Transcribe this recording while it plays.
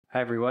Hey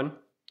everyone,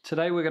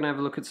 today we're going to have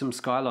a look at some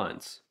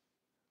Skylines.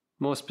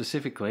 More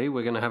specifically,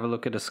 we're going to have a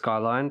look at a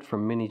Skyline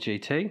from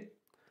MiniGT.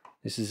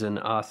 This is an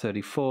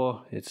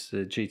R34, it's the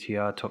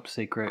GTR top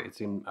secret,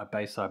 it's in a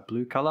Bayside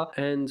blue colour.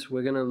 And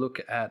we're going to look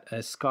at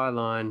a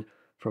Skyline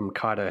from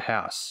Kaido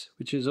House,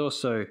 which is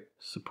also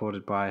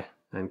supported by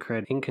and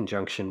created in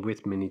conjunction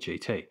with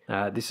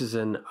MiniGT. This is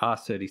an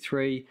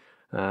R33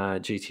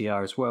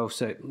 GTR as well,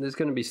 so there's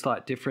going to be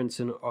slight difference,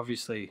 and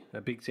obviously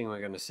a big thing we're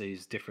going to see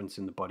is difference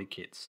in the body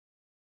kits.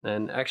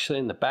 And actually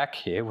in the back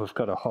here, we've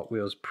got a Hot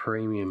Wheels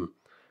Premium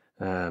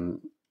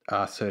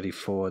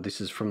R34. This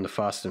is from the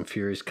Fast and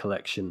Furious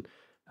collection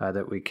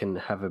that we can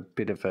have a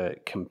bit of a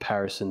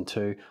comparison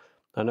to.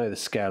 I know the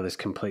scale is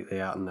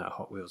completely out in that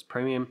Hot Wheels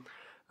Premium,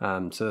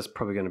 so that's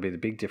probably going to be the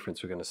big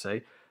difference we're going to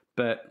see.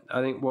 But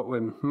I think what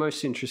we're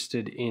most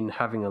interested in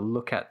having a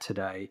look at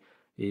today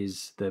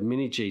is the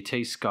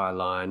MiniGT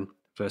Skyline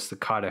versus the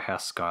Kaido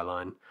House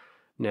Skyline.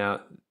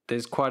 Now,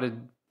 there's quite a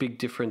big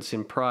difference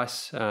in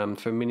price. For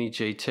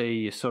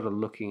MiniGT, you're sort of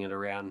looking at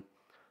around,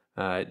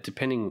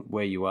 depending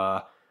where you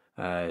are,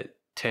 $10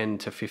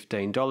 to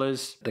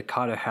 $15. The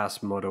Kaido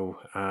House model,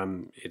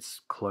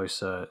 it's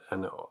closer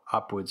and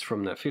upwards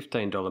from that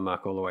 $15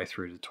 mark all the way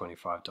through to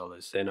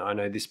 $25. Then I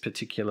know this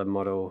particular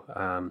model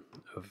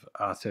of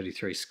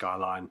R33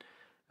 Skyline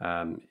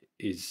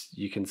is,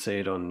 you can see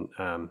it on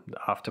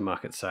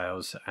aftermarket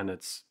sales, and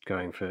it's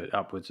going for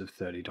upwards of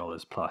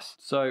 $30 plus.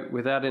 So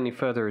without any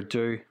further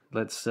ado,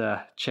 let's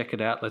check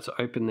it out. Let's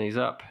open these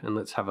up and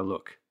let's have a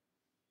look.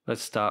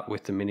 Let's start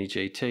with the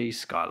MiniGT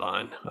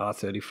Skyline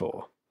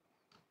R34.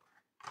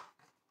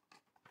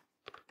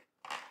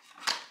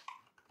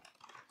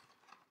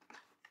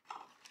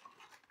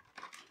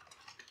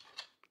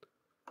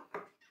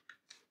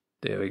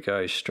 There we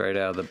go, straight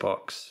out of the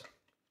box.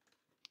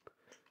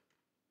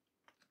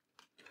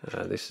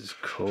 This is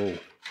cool.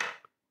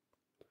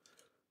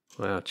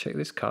 Wow, check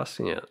this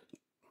casting out.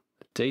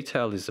 The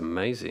detail is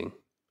amazing.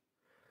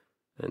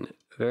 And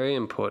very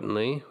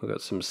importantly, we've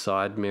got some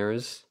side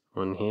mirrors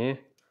on here.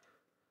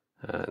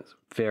 It's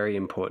very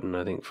important,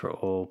 I think, for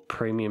all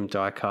premium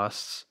die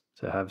casts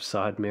to have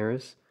side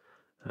mirrors.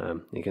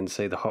 You can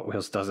see the Hot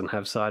Wheels doesn't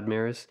have side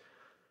mirrors.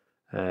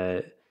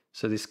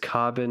 So this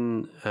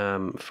carbon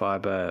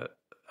fiber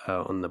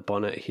on the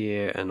bonnet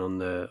here and on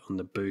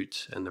the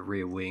boot and the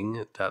rear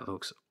wing, that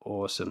looks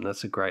awesome.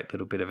 That's a great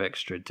little bit of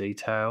extra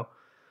detail.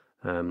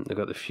 They've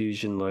got the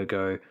Fusion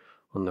logo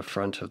on the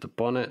front of the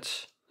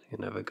bonnet. You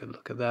can have a good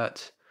look at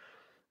that.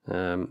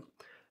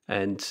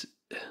 And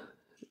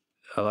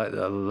I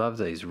love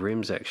these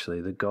rims actually.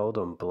 The gold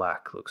on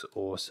black looks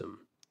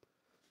awesome.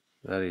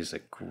 That is a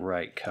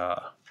great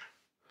car.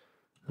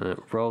 It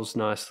rolls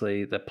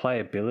nicely. The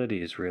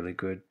playability is really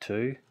good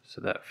too,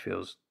 so that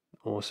feels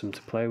awesome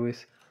to play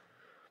with.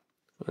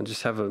 I'll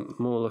just have a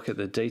more look at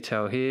the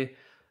detail here.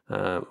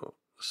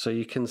 So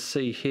you can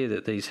see here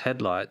that these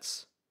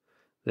headlights,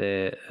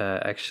 they're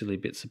actually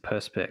bits of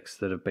perspex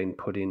that have been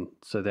put in.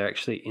 So they're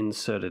actually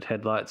inserted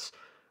headlights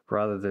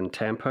rather than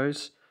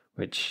tampos,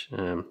 which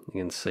you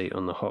can see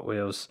on the Hot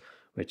Wheels,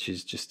 which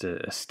is just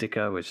a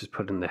sticker which is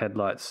put in the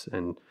headlights.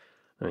 And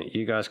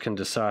you guys can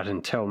decide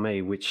and tell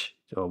me which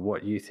or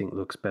what you think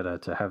looks better,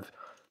 to have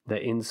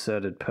the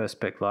inserted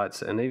perspex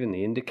lights, and even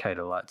the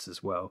indicator lights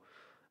as well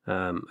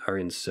are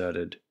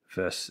inserted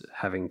versus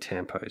having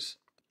tampos.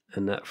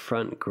 And that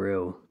front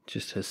grille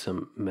just has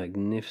some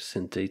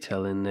magnificent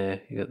detail in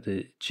there. You got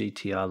the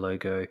GTR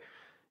logo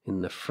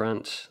in the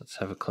front. Let's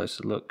have a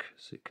closer look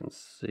so you can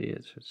see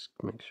it. Just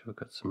make sure we've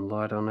got some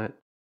light on it.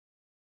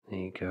 There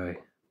you go.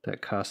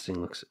 That casting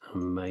looks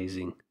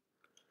amazing.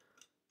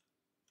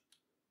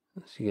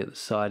 So you get the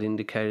side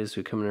indicators,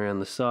 we're coming around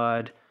the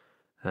side,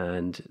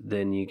 and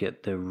then you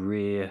get the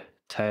rear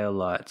tail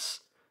lights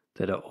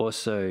that are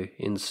also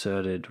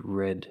inserted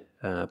red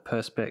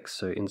perspex,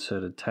 so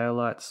inserted tail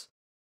lights.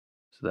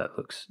 So that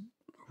looks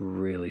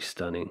really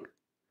stunning.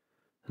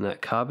 And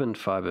that carbon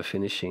fiber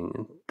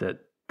finishing,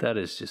 that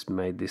has just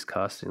made this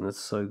casting, that's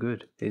so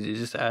good. It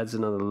just adds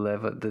another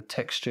level. The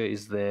texture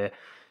is there,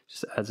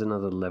 just adds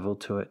another level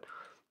to it.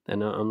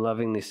 And I'm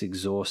loving this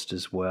exhaust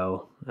as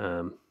well.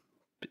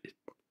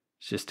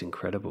 It's just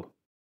incredible.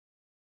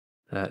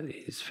 That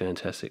is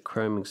fantastic.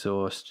 Chrome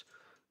exhaust,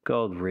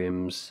 gold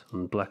rims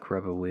on black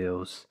rubber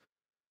wheels,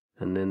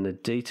 and then the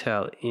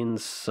detail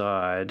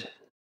inside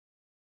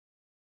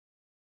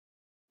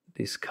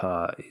this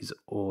car is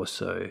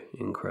also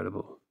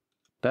incredible.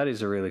 That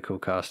is a really cool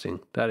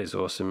casting. That is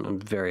awesome. I'm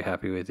very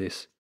happy with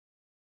this.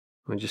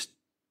 We'll just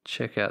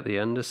check out the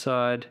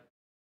underside.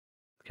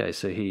 Okay,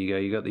 so here you go.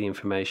 You got the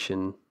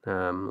information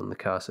on the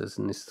car. Says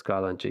in this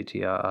Skyline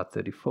GTR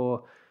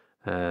R34.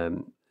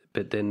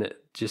 But then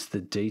just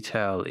the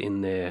detail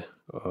in there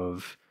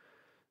of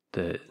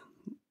the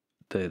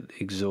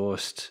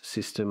exhaust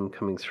system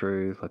coming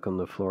through, like on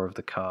the floor of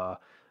the car,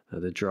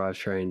 the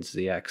drivetrains,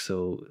 the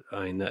axle.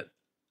 I mean,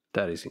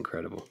 that is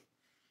incredible.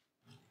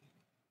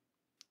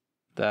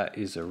 That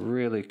is a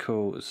really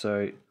cool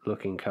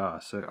looking car.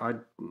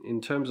 So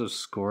in terms of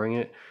scoring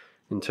it,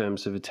 in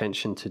terms of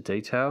attention to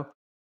detail,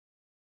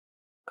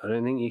 I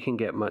don't think you can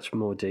get much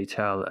more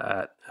detail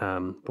at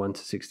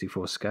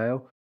 1:64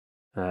 scale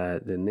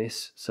than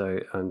this. So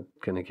I'm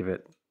going to give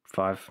it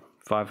 5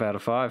 out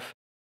of 5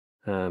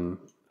 for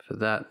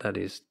that. That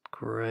is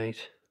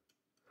great.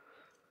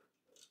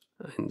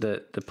 And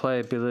the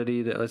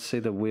playability, that, let's see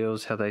the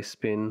wheels, how they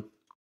spin.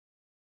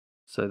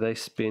 So they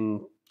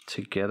spin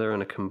together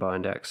on a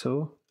combined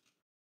axle.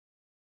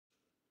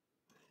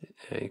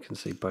 Yeah, you can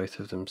see both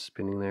of them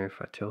spinning there if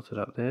I tilt it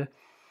up there.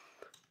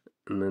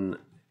 And then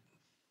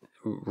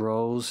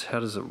rolls, how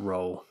does it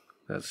roll?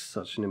 That's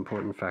such an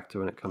important factor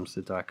when it comes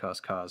to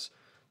diecast cars,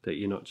 that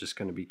you're not just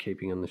going to be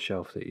keeping on the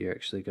shelf, that you're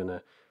actually going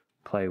to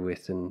play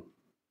with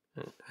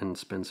and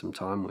spend some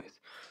time with.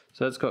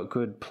 So it's got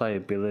good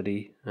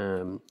playability.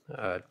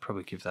 I'd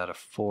probably give that a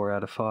 4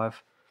 out of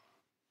 5.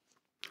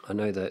 I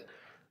know that,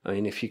 I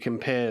mean, if you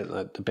compare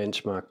like the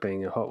benchmark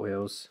being a Hot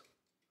Wheels,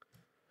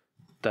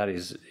 that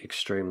is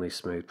extremely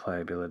smooth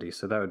playability.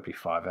 So that would be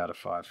 5 out of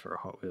 5 for a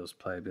Hot Wheels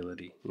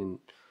playability.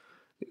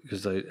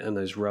 Because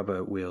those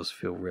rubber wheels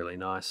feel really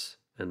nice,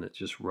 and it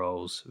just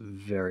rolls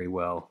very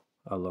well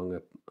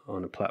on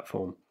a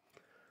platform.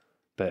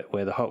 But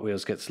where the Hot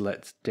Wheels gets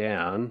let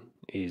down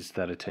is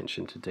that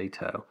attention to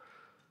detail,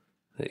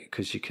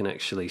 because you can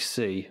actually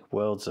see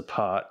worlds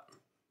apart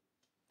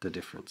the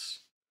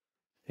difference.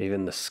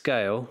 Even the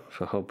scale,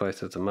 if I hold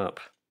both of them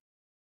up,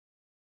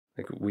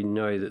 like we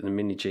know that the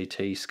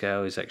MiniGT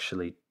scale is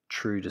actually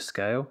true to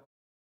scale.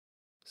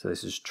 So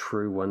this is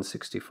true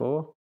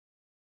 1/64.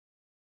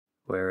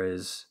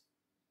 Whereas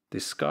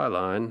this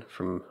Skyline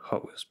from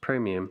Hot Wheels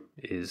Premium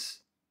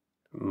is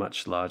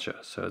much larger.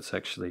 So it's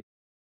actually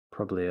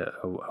probably a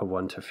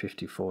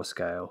 1/54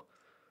 scale.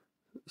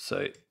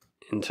 So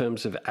in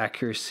terms of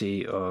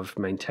accuracy of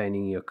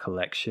maintaining your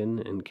collection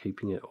and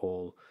keeping it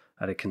all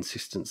at a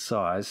consistent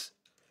size,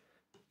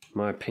 in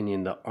my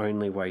opinion, the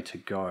only way to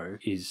go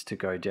is to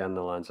go down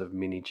the lines of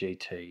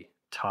MiniGT,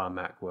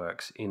 Tarmac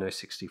Works,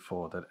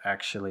 Inno64 that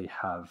actually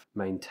have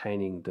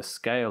maintaining the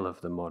scale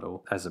of the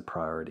model as a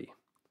priority.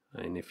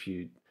 And if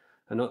you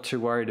are not too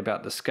worried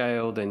about the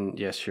scale, then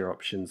yes, your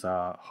options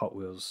are Hot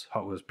Wheels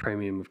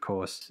Premium, of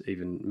course,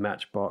 even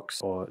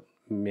Matchbox or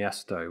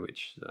Miasto,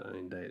 which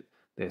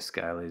their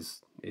scale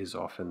is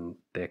often,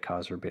 their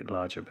cars are a bit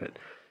larger, but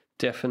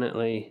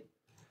definitely,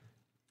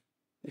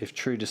 if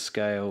true to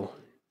scale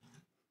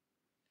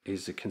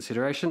is a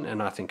consideration,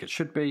 and I think it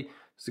should be.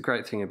 It's the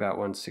great thing about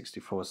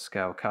 1/64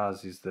 scale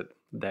cars is that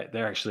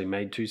they're actually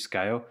made to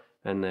scale,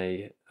 and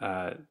they're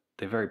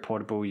very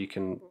portable. You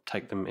can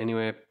take them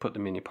anywhere, put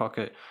them in your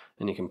pocket,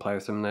 and you can play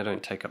with them. They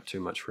don't take up too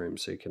much room,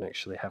 so you can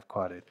actually have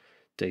quite a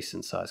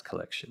decent sized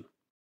collection.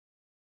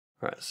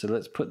 All right, so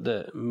let's put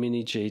the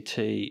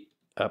MiniGT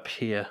up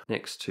here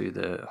next to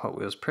the Hot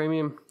Wheels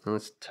Premium, and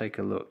let's take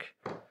a look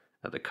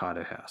at the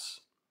Kaido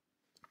House.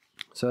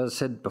 So as I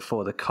said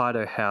before, the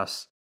Kaido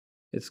House,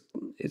 it's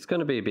going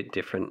to be a bit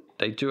different.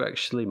 They do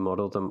actually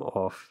model them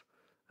off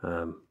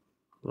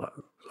like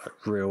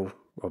real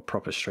or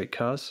proper street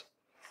cars.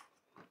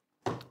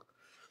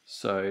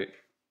 So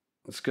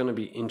it's going to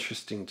be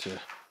interesting to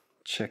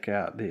check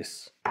out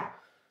this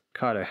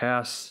Kaido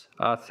House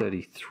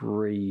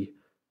R33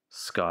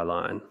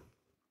 Skyline.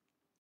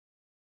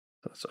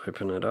 Let's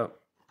open it up.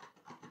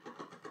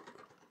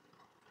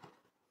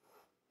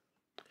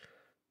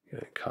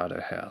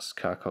 Kaido House,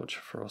 car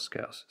culture for all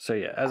scales. So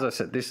yeah, as I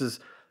said, this is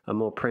a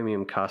more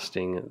premium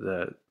casting.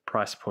 The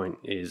price point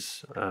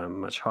is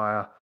much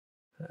higher.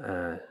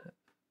 There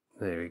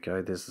we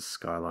go. There's the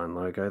Skyline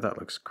logo. That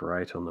looks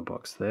great on the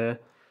box there.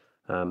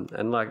 And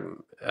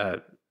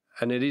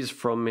it is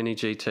from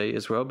MiniGT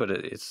as well, but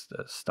it's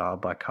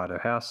styled by Kaido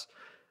House,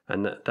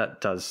 and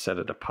that does set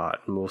it apart.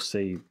 And we'll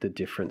see the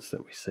difference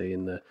that we see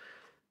in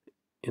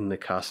the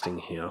casting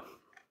here.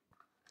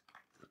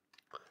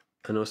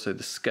 And also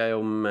the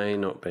scale may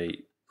not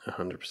be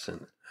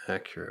 100%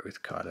 accurate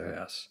with Kaido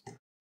House.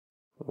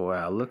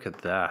 Wow, look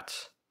at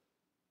that.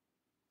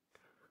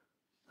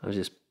 I'll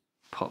just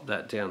pop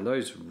that down.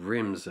 Those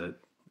rims are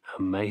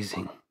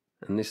amazing.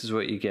 And this is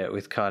what you get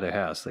with Kaido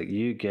House. Like,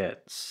 you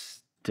get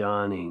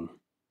stunning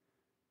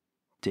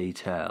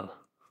detail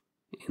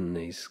in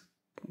these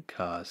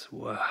cars.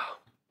 Wow.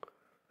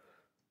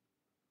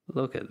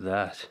 Look at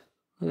that.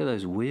 Look at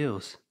those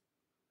wheels.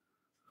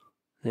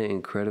 They're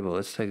incredible.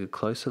 Let's take a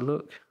closer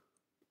look.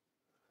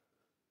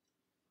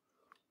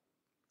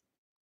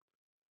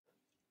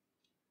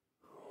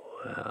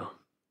 Wow.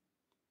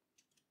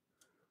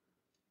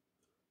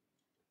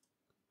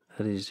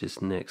 That is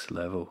just next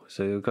level.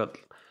 So you've got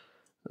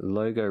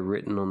logo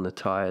written on the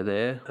tire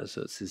there.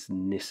 So it's this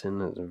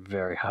Nissan. It's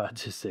very hard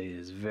to see.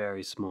 It's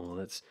very small.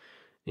 It's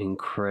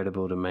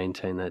incredible to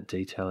maintain that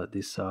detail at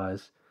this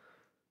size.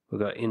 We've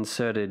got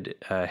inserted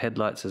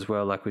headlights as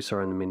well, like we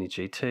saw in the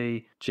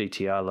MiniGT.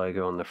 GTR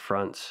logo on the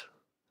front,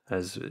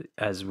 as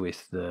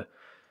with the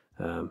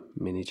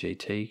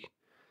MiniGT.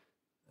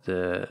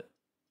 The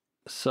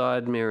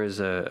side mirrors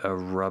are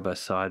rubber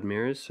side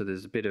mirrors, so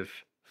there's a bit of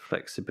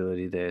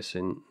flexibility there,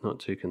 so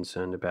not too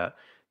concerned about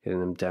getting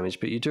them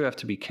damaged, but you do have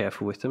to be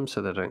careful with them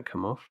so they don't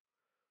come off.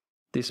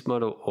 This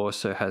model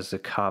also has the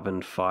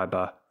carbon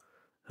fiber,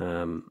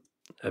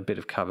 a bit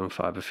of carbon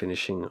fiber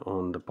finishing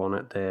on the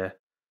bonnet there,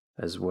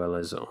 as well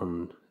as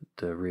on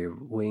the rear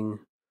wing.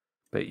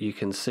 But you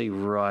can see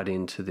right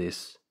into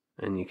this,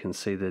 and you can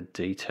see the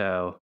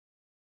detail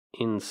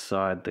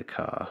inside the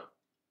car,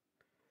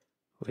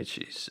 which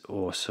is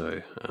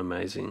also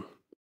amazing.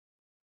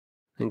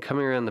 And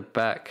coming around the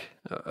back,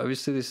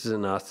 obviously this is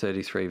an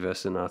R33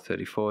 versus an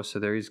R34, so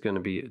there is going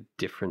to be a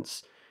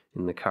difference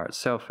in the car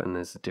itself, and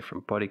there's a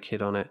different body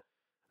kit on it.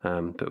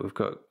 But we've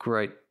got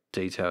great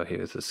detail here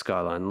with the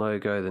Skyline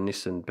logo, the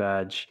Nissan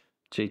badge,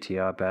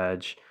 GTR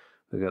badge.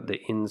 We've got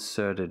the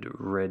inserted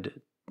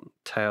red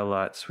tail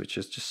lights, which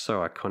is just so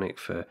iconic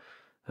for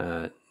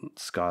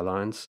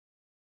Skylines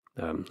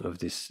of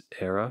this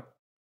era.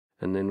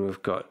 And then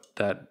we've got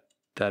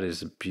that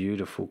is a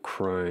beautiful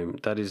chrome.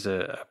 That is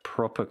a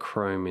proper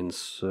chrome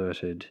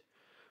inserted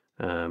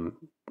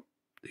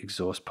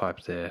exhaust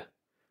pipe there,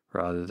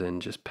 rather than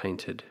just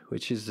painted,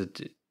 which is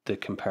the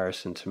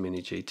comparison to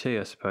MiniGT,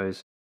 I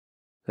suppose.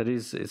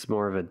 It's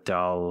more of a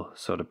dull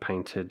sort of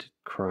painted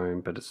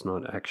chrome, but it's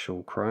not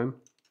actual chrome.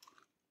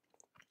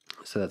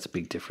 So that's a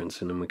big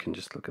difference, and then we can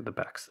just look at the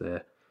backs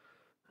there.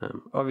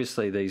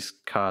 Obviously, these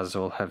cars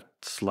all have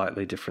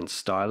slightly different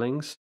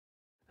stylings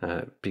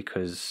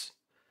because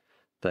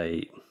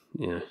they,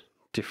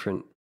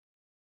 different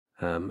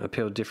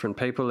appeal to different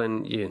people.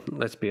 And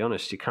let's be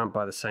honest, you can't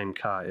buy the same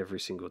car every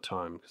single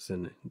time, because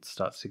then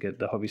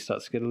the hobby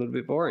starts to get a little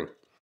bit boring.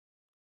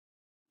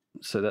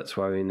 So that's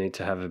why we need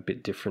to have a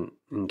bit different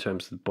in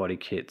terms of the body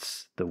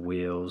kits, the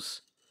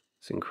wheels.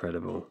 It's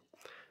incredible.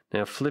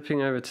 Now,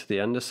 flipping over to the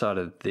underside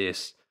of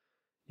this,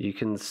 you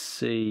can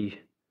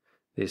see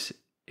this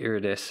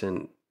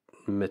iridescent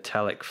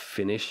metallic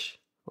finish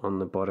on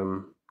the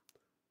bottom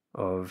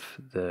of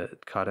the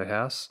Kaido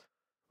House,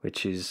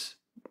 which is,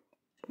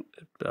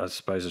 I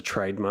suppose, a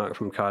trademark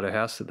from Kaido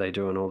House that they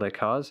do on all their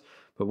cars.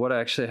 But what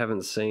I actually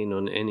haven't seen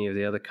on any of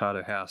the other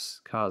Kaido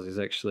House cars is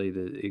actually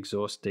the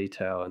exhaust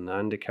detail and the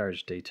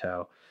undercarriage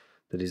detail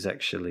that is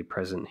actually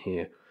present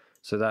here.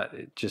 So that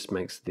it just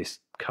makes this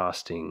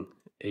casting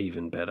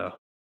even better.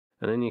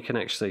 And then you can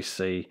actually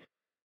see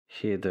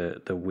here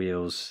the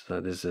wheels.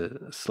 There's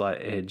a slight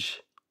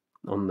edge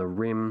on the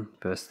rim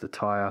versus the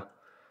tire.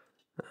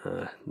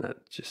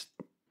 That just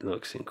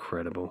looks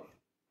incredible.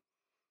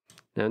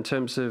 Now, in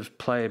terms of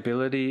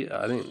playability,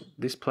 I think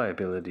this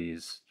playability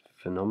is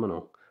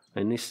phenomenal.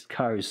 And this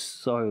car is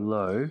so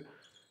low,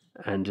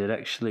 and it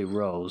actually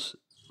rolls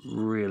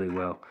really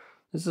well.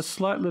 There's a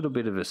slight little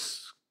bit of a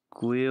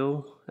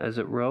squeal as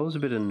it rolls, a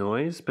bit of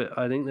noise, but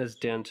I think that's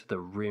down to the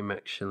rim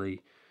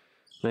actually,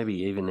 maybe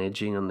even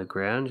edging on the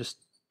ground, just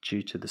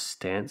due to the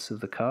stance of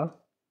the car.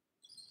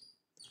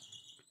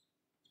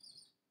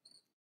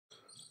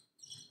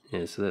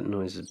 Yeah, so that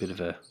noise is a bit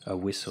of a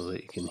whistle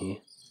that you can hear.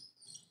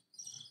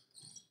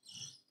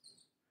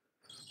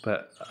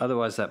 But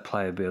otherwise, that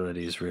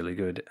playability is really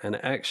good. And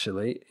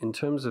actually, in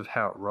terms of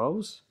how it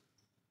rolls,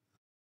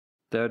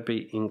 that would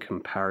be in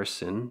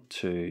comparison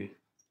to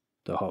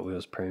the Hot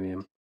Wheels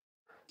Premium.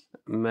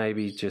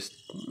 Maybe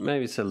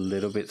it's a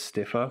little bit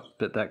stiffer,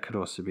 but that could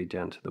also be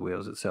down to the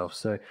wheels itself.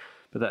 So,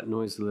 but that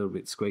noise is a little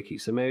bit squeaky.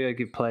 So maybe I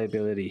give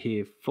playability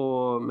here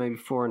 4, maybe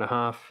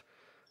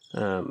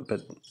 4.5.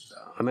 But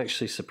I'm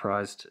actually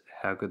surprised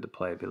how good the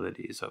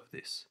playability is of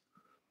this.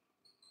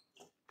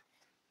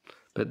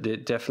 But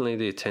definitely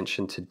the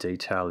attention to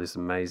detail is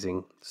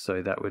amazing.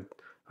 So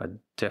I'd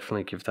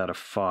definitely give that a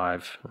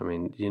 5. I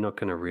mean, you're not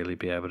going to really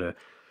be able to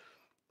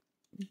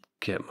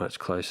get much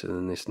closer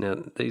than this. Now,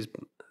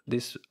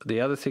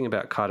 the other thing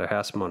about Kaido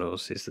House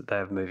models is that they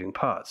have moving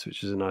parts,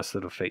 which is a nice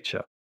little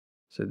feature.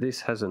 So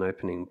this has an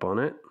opening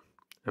bonnet,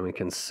 and we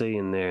can see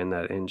in there in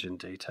that engine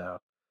detail.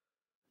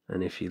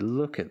 And if you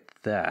look at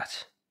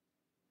that,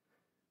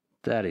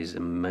 that is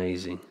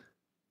amazing.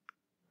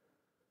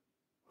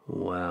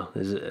 Wow,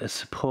 there's a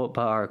support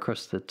bar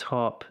across the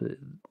top. The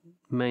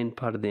main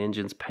part of the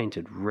engine's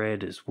painted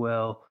red as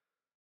well.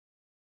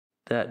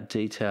 That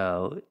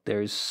detail,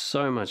 there is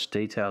so much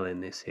detail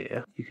in this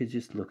here. You could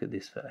just look at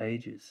this for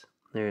ages.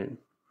 There are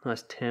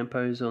nice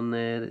tampos on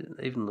there. It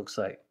even looks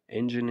like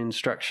engine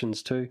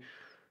instructions too.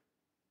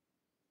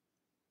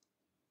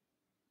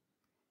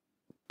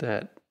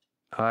 That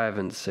I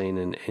haven't seen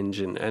an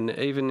engine, and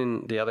even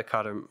in the other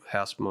Kaido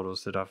House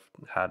models that I've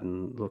had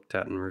and looked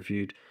at and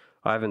reviewed,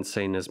 I haven't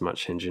seen as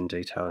much engine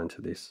detail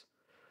into this.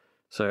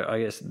 So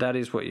I guess that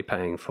is what you're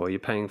paying for. You're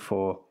paying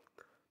for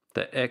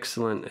the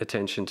excellent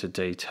attention to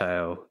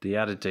detail, the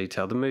added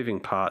detail, the moving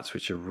parts,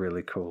 which are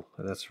really cool.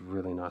 That's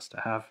really nice to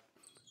have.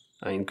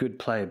 I mean, good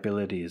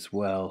playability as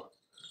well.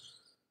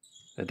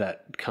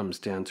 That comes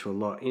down to a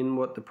lot in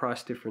what the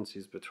price difference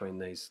is between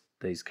these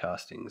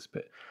castings.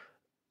 But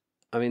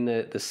I mean,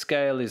 the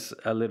scale is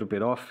a little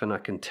bit off, and I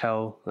can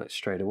tell like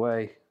straight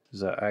away,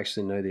 because I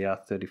actually know the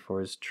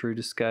R34 is true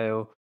to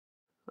scale.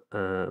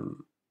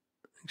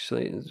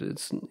 Actually,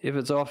 if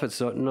it's off, it's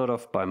not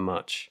off by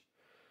much,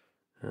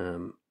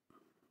 because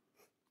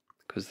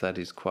that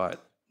is quite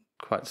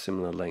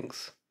similar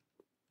lengths.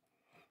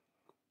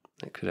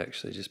 That could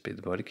actually just be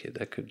the body kit.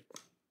 That could,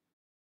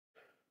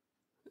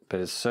 but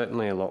it's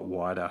certainly a lot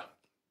wider.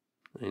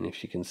 And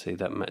if you can see,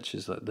 that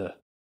matches like the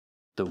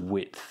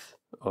width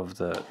of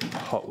the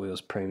Hot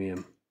Wheels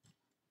Premium.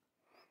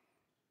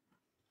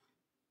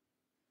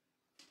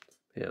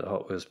 Yeah, the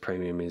Hot Wheels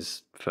Premium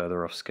is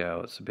further off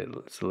scale. It's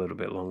a little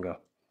bit longer.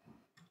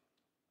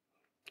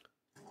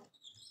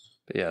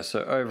 But yeah,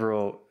 so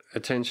overall,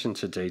 attention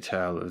to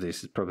detail of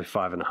this is probably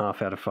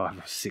 5.5 out of 5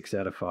 or 6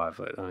 out of 5.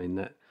 Like, I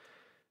mean,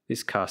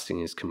 this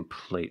casting is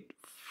complete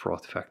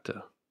froth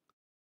factor.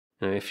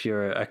 Now, if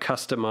you're a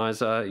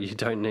customizer, you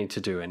don't need to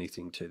do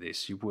anything to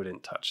this. You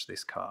wouldn't touch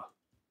this car.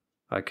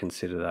 I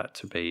consider that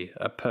to be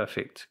a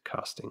perfect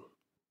casting.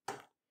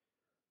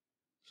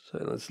 So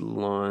let's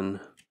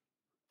line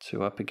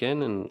 2 up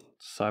again and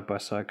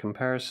side-by-side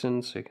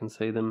comparison so you can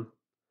see them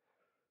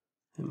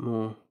a bit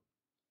more.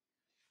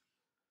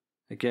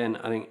 Again,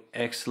 I think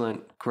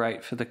excellent,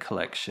 great for the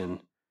collection.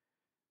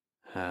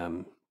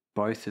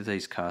 Both of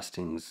these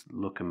castings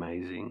look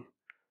amazing.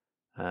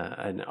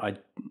 And I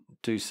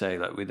do say,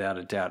 like, without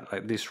a doubt,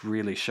 like, this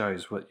really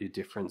shows what your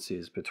difference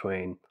is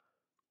between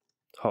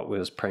Hot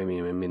Wheels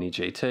Premium and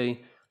MiniGT.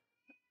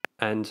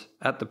 And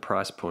at the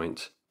price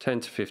point,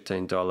 $10 to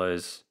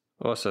 $15.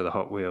 Also, the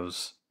Hot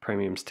Wheels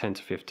Premium's $10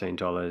 to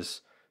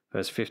 $15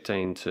 versus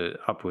 $15 to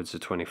upwards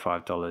of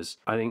 $25.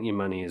 I think your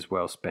money is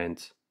well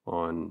spent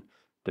on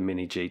the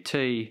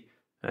MiniGT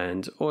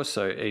and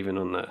also even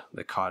on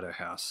the Kaido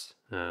House.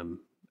 And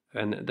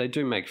they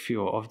do make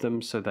fewer of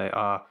them, so they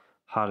are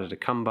harder to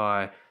come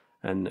by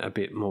and a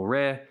bit more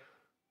rare.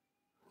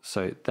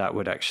 So that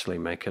would actually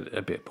make it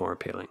a bit more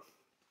appealing.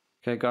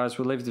 Okay guys,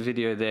 we'll leave the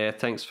video there.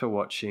 Thanks for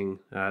watching.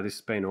 This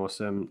has been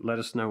awesome. Let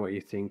us know what you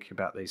think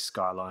about these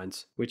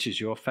Skylines. Which is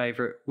your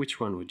favorite?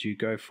 Which one would you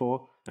go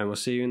for? And we'll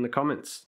see you in the comments.